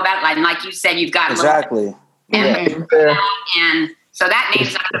both know about it. Like you said, you've got exactly. And so that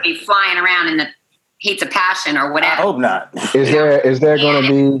name's not going to be flying around in the heats of passion or whatever. I hope not. Is there going to be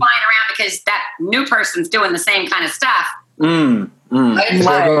flying around because that new person's doing the same kind of stuff? Is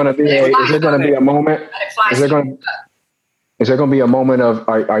there going to be a moment? Is there going to be a moment of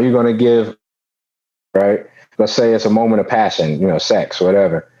are you going to give, right? Let's say it's a moment of passion, sex,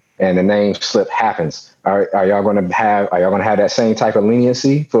 whatever, and the name slip happens. Are y'all going to have that same type of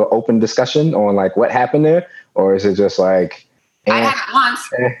leniency for open discussion on like what happened there, or is it just like I have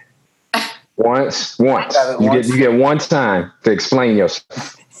it once. Once. You get one time to explain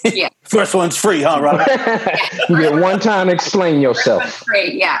yourself. Yeah. First one's free, huh, Robert? You get one time to explain yourself.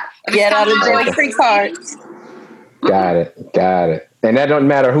 Free, yeah. Get out of jail free cards. Got it. And that doesn't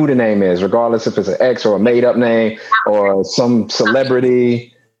matter who the name is, regardless if it's an ex or a made up name or some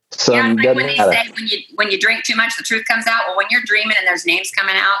celebrity. When they say when you drink too much, the truth comes out. Well, when you're dreaming and there's names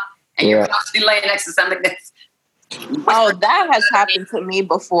coming out and you're constantly laying next to something that's that has happened to me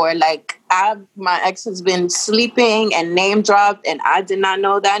before. Like my ex has been sleeping and name dropped, and I did not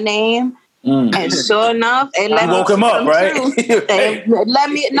know that name. And sure enough, it let woke him up, right? No,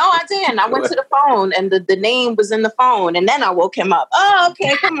 I didn't. I went to the phone, and the name was in the phone, and then I woke him up. Oh,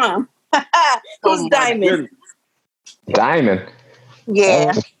 okay, come on. Who's Diamond? Diamond.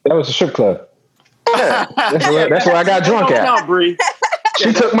 Yeah, that was a strip club. Yeah. That's where I got drunk at.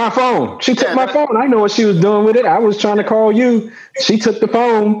 She took my phone. I know what she was doing with it. I was trying to call you. She took the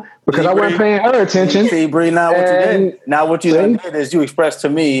phone because I wasn't paying her attention. See, Bree, now what you did is you expressed to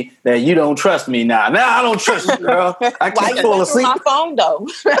me that you don't trust me now. Now I don't trust you, girl. I can't fall asleep. My phone though.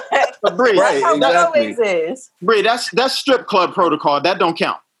 But Bree, that's how it always is. Bree, that's strip club protocol. That don't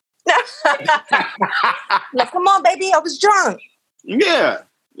count. Like, come on, baby, I was drunk. Yeah,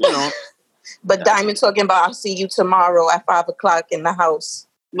 But Diamond talking about I'll see you tomorrow at 5:00 in the house.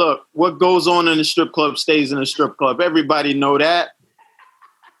 Look, what goes on in the strip club stays in the strip club. Everybody know that.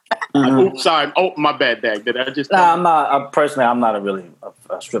 Oops, sorry. Oh, my bad, Dag. Did I just? I'm not. Personally, I'm not really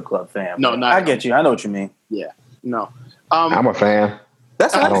a strip club fan. No, I get you. I know what you mean. Yeah. No. I'm a fan.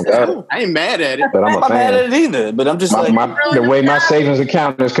 That's I ain't mad at it. But I'm not mad at it either. But I'm just the way my savings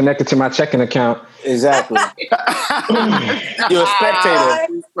account is connected to my checking account. Exactly. You're a spectator.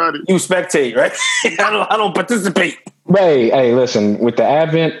 You spectate, right? I don't participate. Hey, listen. With the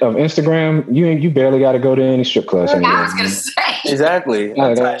advent of Instagram, you barely got to go to any strip clubs anymore. I was gonna say exactly.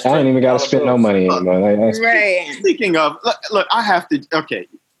 I ain't even got to spend no money anymore. Right. Speaking of, look, I have to. Okay.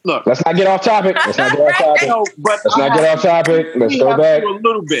 Look, let's not get off topic. Let's not get off topic. Let's go back a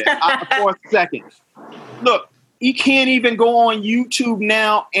little bit for a second. Look, you can't even go on YouTube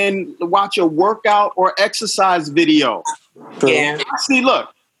now and watch a workout or exercise video. Yeah. See,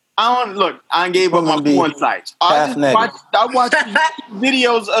 I gave up my porn sites. I watch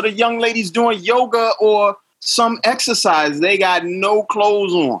videos of the young ladies doing yoga or some exercise. They got no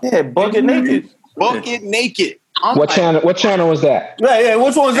clothes on. Yeah, bucket naked. Bucket naked. What channel was that? Yeah,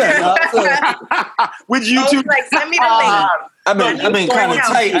 which one was that? Which YouTube? Like, send me the link. I've been kind of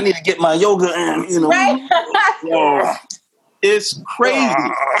tight. I need to get my yoga in, Right? Yo, it's crazy.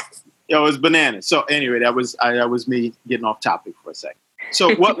 Yo, it's bananas. So anyway, that was me getting off topic for a second.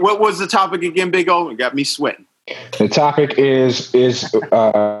 So what was the topic again, Big O? It got me sweating. The topic is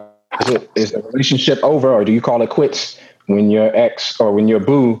a relationship over, or do you call it quits when your ex or when your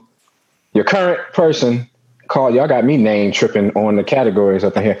boo, your current person, y'all got me name tripping on the categories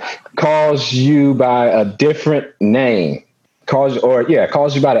up in here, calls you by a different name, calls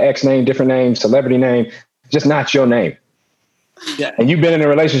you by the ex name, different name, celebrity name, just not your name. Yeah. And you've been in a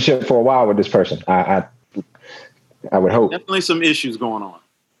relationship for a while with this person. I would hope. Definitely some issues going on.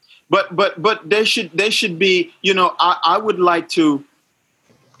 But there should be, I would like to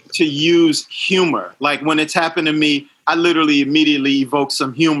use humor. Like when it's happened to me, I literally immediately evoked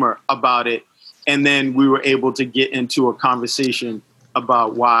some humor about it. And then we were able to get into a conversation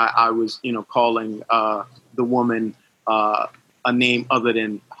about why I was, calling the woman a name other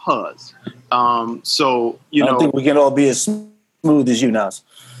than hers. So, I don't think we can all be as smooth as you, Nas.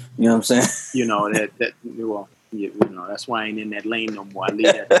 You know what I'm saying? That's why I ain't in that lane no more. I leave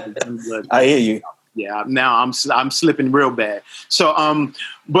that. I hear you. Yeah, now I'm slipping real bad. So,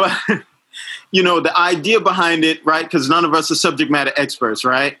 but the idea behind it, right? Because none of us are subject matter experts,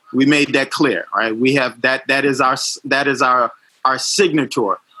 right? We made that clear, right? We have that. That is our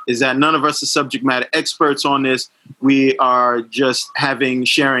signature. Is that none of us are subject matter experts on this. We are just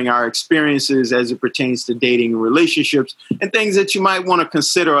sharing our experiences as it pertains to dating and relationships and things that you might want to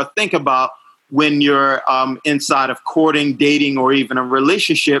consider or think about when you're inside of courting, dating, or even a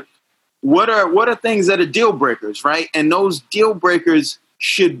relationship. What are things that are deal breakers, right? And those deal breakers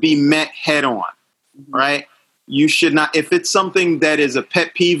should be met head on, right? You should not, if it's something that is a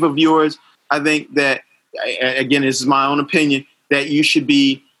pet peeve of yours, I think that, again, this is my own opinion, that you should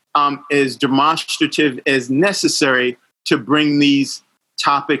be as demonstrative as necessary to bring these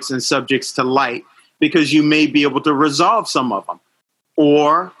topics and subjects to light, because you may be able to resolve some of them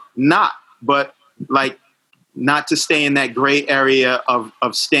or not, but not to stay in that gray area of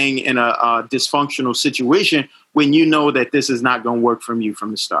staying in a dysfunctional situation when you know that this is not going to work from you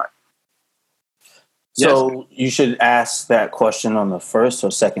from the start. So you should ask that question on the first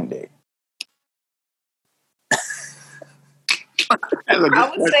or second date.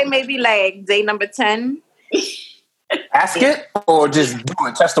 I would say maybe like date number 10. Ask it or just do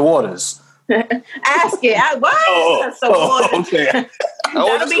it, test the waters. Ask it. Okay.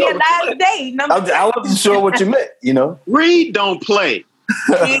 That'll be your last date. I wasn't sure what you meant, Bree don't play.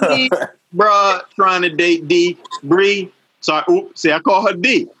 Bruh, trying to date D. Bree. Sorry. Oops, see, I call her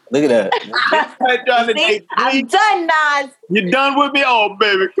D. Look at that. I'm done, Nas. You done with me? Oh,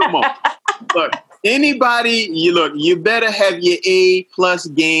 baby, come on. Look, you better have your A+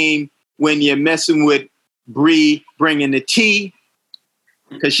 game when you're messing with Bree bringing the tea.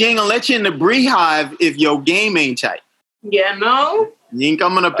 Because she ain't going to let you in the Bree hive if your game ain't tight. Yeah, no. You ain't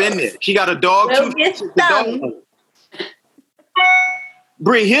coming up in there. She got a dog, too.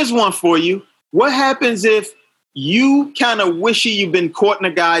 Bree, here's one for you. What happens if you kind of wishy, you've been courting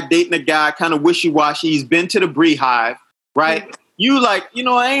a guy, dating a guy, kind of wishy-washy, he's been to the Bree hive, right? Mm-hmm. You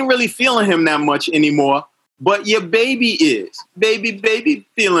I ain't really feeling him that much anymore, but your baby is. Baby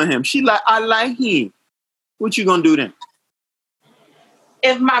feeling him. She I like him. What you gonna do then?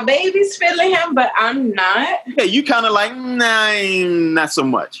 If my baby's feeling him, but I'm not. Yeah, you kind of nah, not so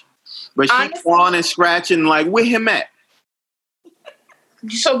much. But she's clawing and scratching, where him at?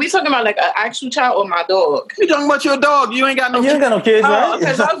 So we talking about an actual child or my dog? We talking about your dog. You ain't got no kids, right?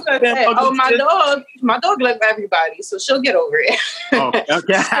 Because I was going to say, my dog loves everybody, so she'll get over it. Oh,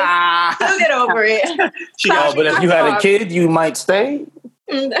 okay. She'll get over it. But if you had a kid, you might stay?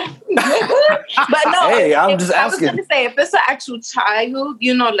 But no, hey, I'm just asking. I was going to say, if it's an actual child,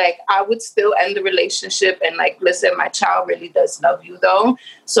 I would still end the relationship and listen, my child really does love you though.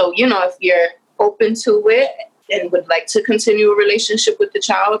 So, if you're open to it and would like to continue a relationship with the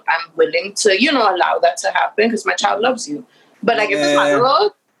child, I'm willing to, allow that to happen because my child loves you. But if it's my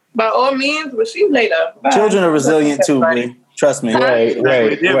dog, by all means, we'll see you later. Bye. Children are resilient too, Lee. Trust me. Wait.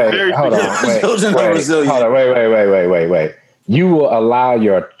 Hold on. Children are resilient. Hold on. Wait. You will allow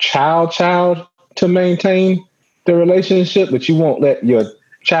your child to maintain the relationship, but you won't let your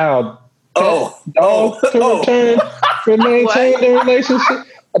child maintain the relationship.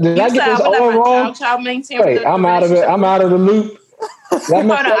 Did I get this all wrong? Wait, I'm out of it. I'm out of the loop.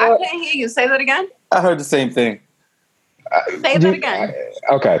 Hold on, I can't hear you. Say that again. I heard the same thing. Say that again.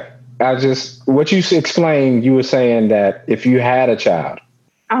 Okay. What you explained, you were saying that if you had a child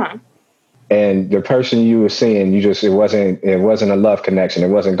and the person you were seeing, it wasn't a love connection. It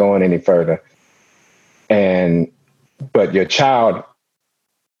wasn't going any further. But your child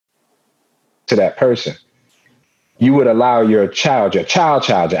to that person, you would allow your actual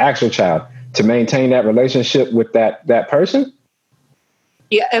child to maintain that relationship with that person?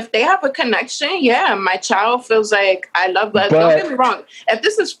 Yeah, if they have a connection, yeah, my child feels like I love that. Don't get me wrong. If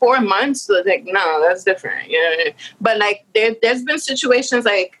this is 4 months, like, no, that's different. Yeah. But like there's been situations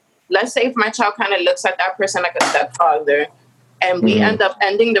like, let's say if my child kind of looks at that person like a stepfather and we end up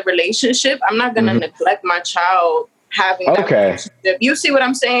ending the relationship, I'm not going to neglect my child having that relationship. You see what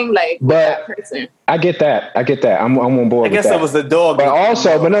I'm saying? Like, with that person. I get that. I'm on board with that. I guess it was the dog. But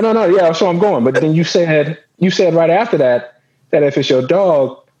also, no. Yeah, that's what I'm going. But then you said right after that if it's your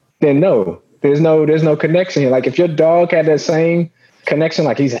dog, then no, there's no connection here. Like if your dog had that same connection,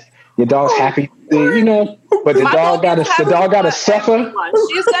 like your dog's happy, you know, but the dog got to suffer.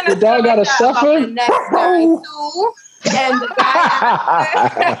 She's gonna the dog got to suffer. The next guy too. And the guy,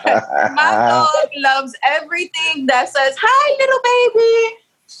 my dog loves everything that says "Hi, little baby."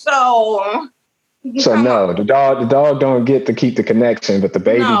 So no, the dog don't get to keep the connection, but the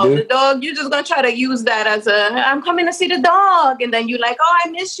baby do. The dog, you're just gonna try to use that as I'm coming to see the dog, and then you like, oh, I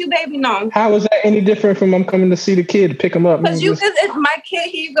miss you, baby. No. How is that any different from I'm coming to see the kid, pick him up? Because it's my kid.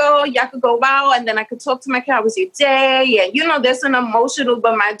 Here you go. Y'all could go out, and then I could talk to my kid. How was your day? And there's an emotional,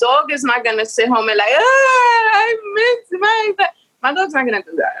 but my dog is not gonna sit home and like, I miss my dog's not gonna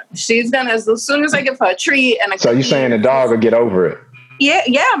do that. She's gonna, as soon as I give her a treat and so you saying the dog will get over it?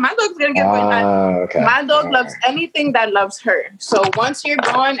 Yeah, my dog's gonna get okay. My dog loves anything that loves her. So once you're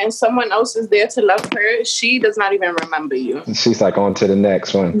gone and someone else is there to love her, she does not even remember you. She's like on to the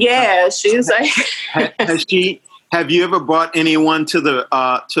next one. Yeah, she's like. Have you ever brought anyone to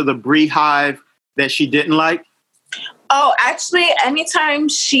the Bree hive that she didn't like? Oh, actually, anytime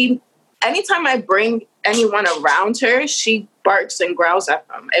I bring anyone around her, she barks and growls at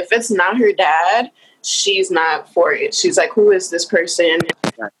them. If it's not her dad, she's not for it. She's like, who is this person?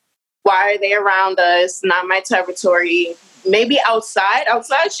 Why are they around us? Not my territory. Maybe outside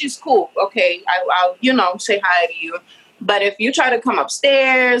she's cool. Okay, I'll say hi to you. But if you try to come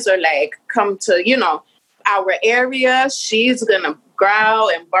upstairs or like come to, our area, she's gonna growl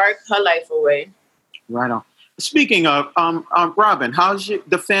and bark her life away. Right on. Speaking of, Robin, how's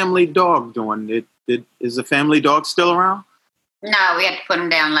the family dog doing? Is the family dog still around? No, we had to put him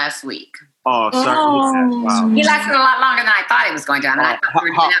down last week. Oh, sorry. Wow. He lasted a lot longer than I thought he was going to.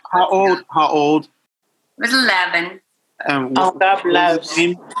 How old? He was 11. God bless.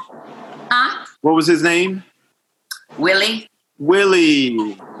 Huh? What was his name? Willie.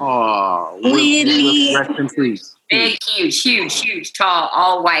 Oh, Willie. Rest in peace. Big, huge, tall,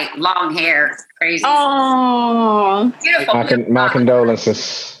 all white, long hair, crazy. Oh, beautiful. My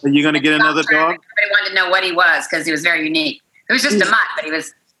condolences. Are you going to get another dog? Everybody wanted to know what he was because he was very unique. It was just a mutt, but he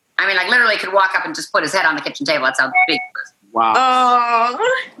was. Literally could walk up and just put his head on the kitchen table. That's how big he was. Wow.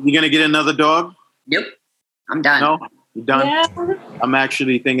 You going to get another dog? Nope. I'm done. No? You done? Yeah. I'm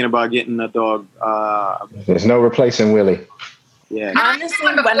actually thinking about getting a dog. There's no replacing Willie. Yeah. Honestly,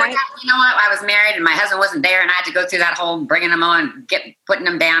 you know what? I was married and my husband wasn't there and I had to go through that whole bringing him on, putting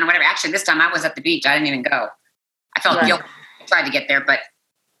him down, or whatever. Actually, this time I was at the beach. I didn't even go. I felt guilty. I tried to get there, but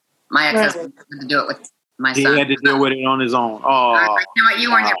my ex-husband had to do it with my son. He had to deal with it on his own. Oh, you know what?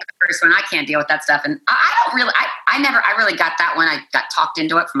 You weren't here for the first one. I can't deal with that stuff. And I really got that one. I got talked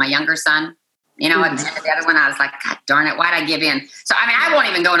into it from my younger son. You know, and the other one, I was like, God darn it, why'd I give in? So, I won't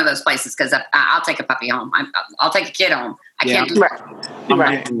even go into those places because I'll take a puppy home. I'll take a kid home. I can't do that.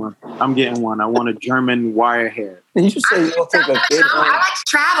 I'm getting one. I want a German wire hair. You should say you'll take a kid home. I like to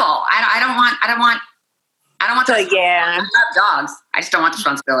travel. I don't want to. Yeah. I love dogs. I just don't want the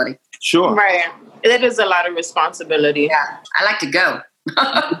responsibility. Sure. Right. It is a lot of responsibility. Yeah. I like to go.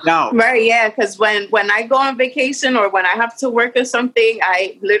 No. Right, yeah, because when I go on vacation or when I have to work or something,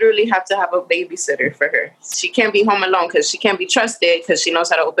 I literally have to have a babysitter for her. She can't be home alone because she can't be trusted because she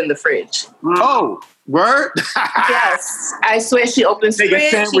knows how to open the fridge. Oh, word? Yes, I swear she opens the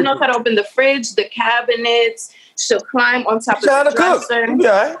fridge. She knows how to open the fridge, the cabinets. She'll climb on top of the dresser.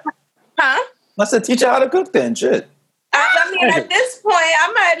 Yeah. Huh? I said, teach her how to cook then, shit. At this point,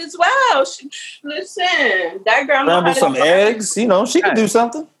 I might as well. Listen, that girl knows how to some eggs. You know, she can do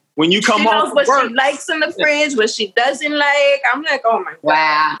something. When you come home, she knows what she likes in the fridge, what she doesn't like. I'm like, oh my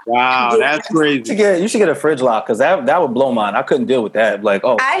God. Wow, that's crazy. You should get a fridge lock because that would blow mine. I couldn't deal with that. Like,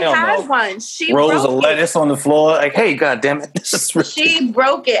 I had one. She rolls broke of lettuce on the floor. Like, hey, God damn it, this is she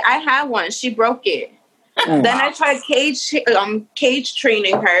broke it. I had one. She broke it. Then I tried cage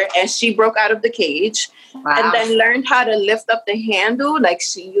training her, and she broke out of the cage. Wow. And then learned how to lift up the handle. Like,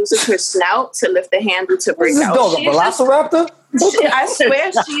 she uses her snout to lift the handle to break out. Is this dog a velociraptor? I swear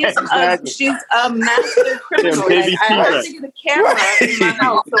she's a master criminal. Like, I have to get a camera in my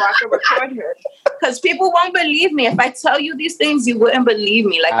house so I can record her. Because people won't believe me. If I tell you these things, you wouldn't believe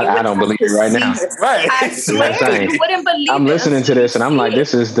me. Like, I don't believe you right now. Right. I swear you wouldn't believe I'm listening to this and I'm like,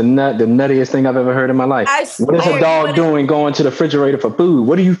 this is the nuttiest thing I've ever heard in my life. What is a dog doing going to the refrigerator for food?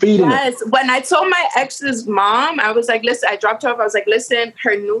 What are you feeding it? When I told my ex's mom, I was like, listen, I dropped her off. I was like, listen,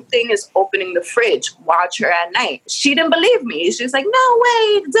 her new thing is opening the fridge. Watch her at night. She didn't believe me. She's like, no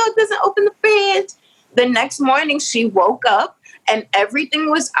way, the dog doesn't open the fridge. The next morning, she woke up and everything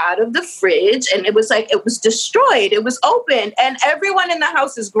was out of the fridge, and it was destroyed. It was open, and everyone in the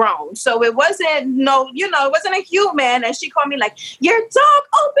house is grown. So it wasn't it wasn't a human. And she called me like, your dog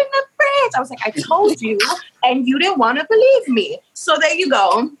opened the fridge. I was like, I told you, and you didn't want to believe me. So there you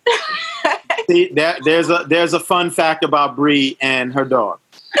go. See, there's a fun fact about Bree and her dog.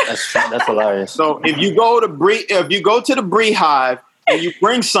 That's hilarious. So if you go to the Bree hive and you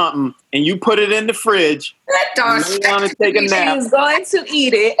bring something and you put it in the fridge, you want to take a nap. She's going to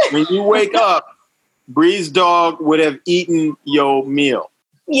eat it. When you wake up, Bree's dog would have eaten your meal.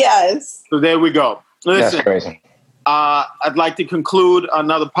 Yes. So there we go. Listen, that's crazy. I'd like to conclude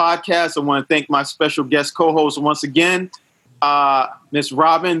another podcast. I want to thank my special guest co-host once again. Miss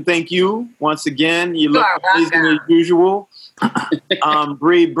Robin, thank you once again. You look amazing as usual.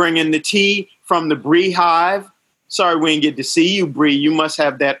 Bree bringing the tea from the Bree hive. Sorry we didn't get to see you, Bree. You must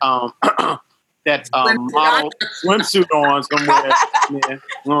have that model swimsuit on somewhere. Man.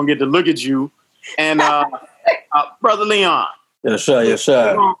 We don't get to look at you. And Brother Leon. Yes,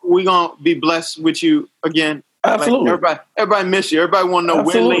 sir. We're gonna be blessed with you again. Absolutely. Like everybody miss you. Everybody want to know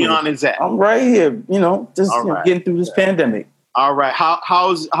where Leon is at. I'm right here, getting through this pandemic. All right.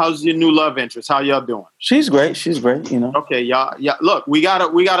 How's your new love interest? How y'all doing? She's great. Okay, y'all. Yeah. Look, we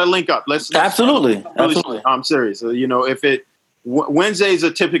gotta link up. Let's absolutely. I'm serious. So, if Wednesdays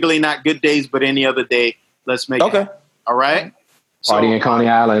are typically not good days, but any other day, let's make it. All right. Party in Coney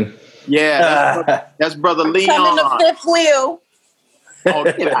Island. Yeah, that's Brother Leon. Coming the fifth wheel. Oh,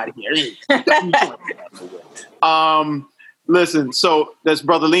 get out of here. Listen, so that's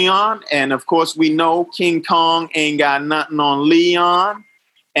Brother Leon, and of course we know King Kong ain't got nothing on Leon,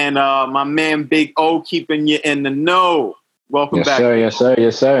 and my man Big O keeping you in the know. Welcome back. Yes,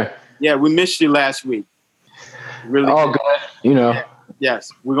 sir. Yeah, we missed you last week. Really good. Yeah.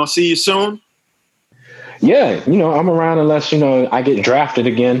 Yes, we're gonna see you soon. Yeah, I'm around unless I get drafted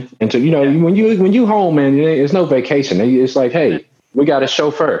again. And when you home, man, there's no vacation. It's like, hey, we got a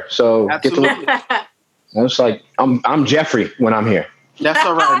chauffeur, so absolutely. It's like I'm Jeffrey when I'm here. That's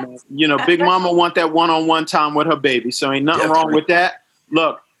all right, man. Big Mama want that one-on-one time with her baby, so ain't nothing wrong with that.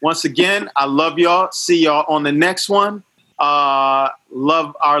 Look, once again, I love y'all. See y'all on the next one.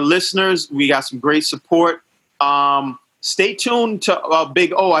 Love our listeners. We got some great support. Stay tuned to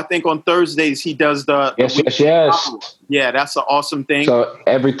Big O. I think on Thursdays he does the yes. Yeah, that's an awesome thing. So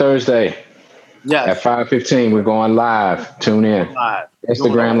every Thursday. Yes. At 5:15, we're going live. Tune in.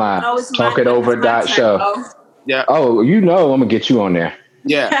 Instagram live. TalkItOver.show. Yeah. Oh, I'm gonna get you on there.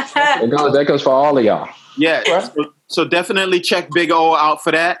 Yeah. That goes for all of y'all. Yeah. So definitely check Big O out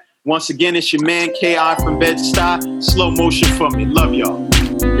for that. Once again, it's your man K.I. from Bedstuy. Slow motion for me. Love y'all.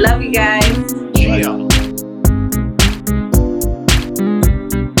 Love you guys. Yeah.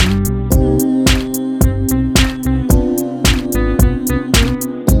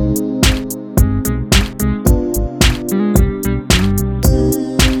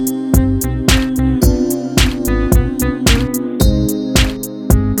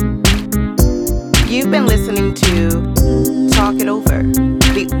 You've been listening to Talk It Over,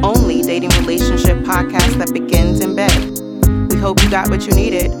 the only dating relationship podcast that begins in bed. We hope you got what you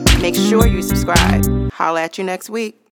needed. Make sure you subscribe. Holla at you next week.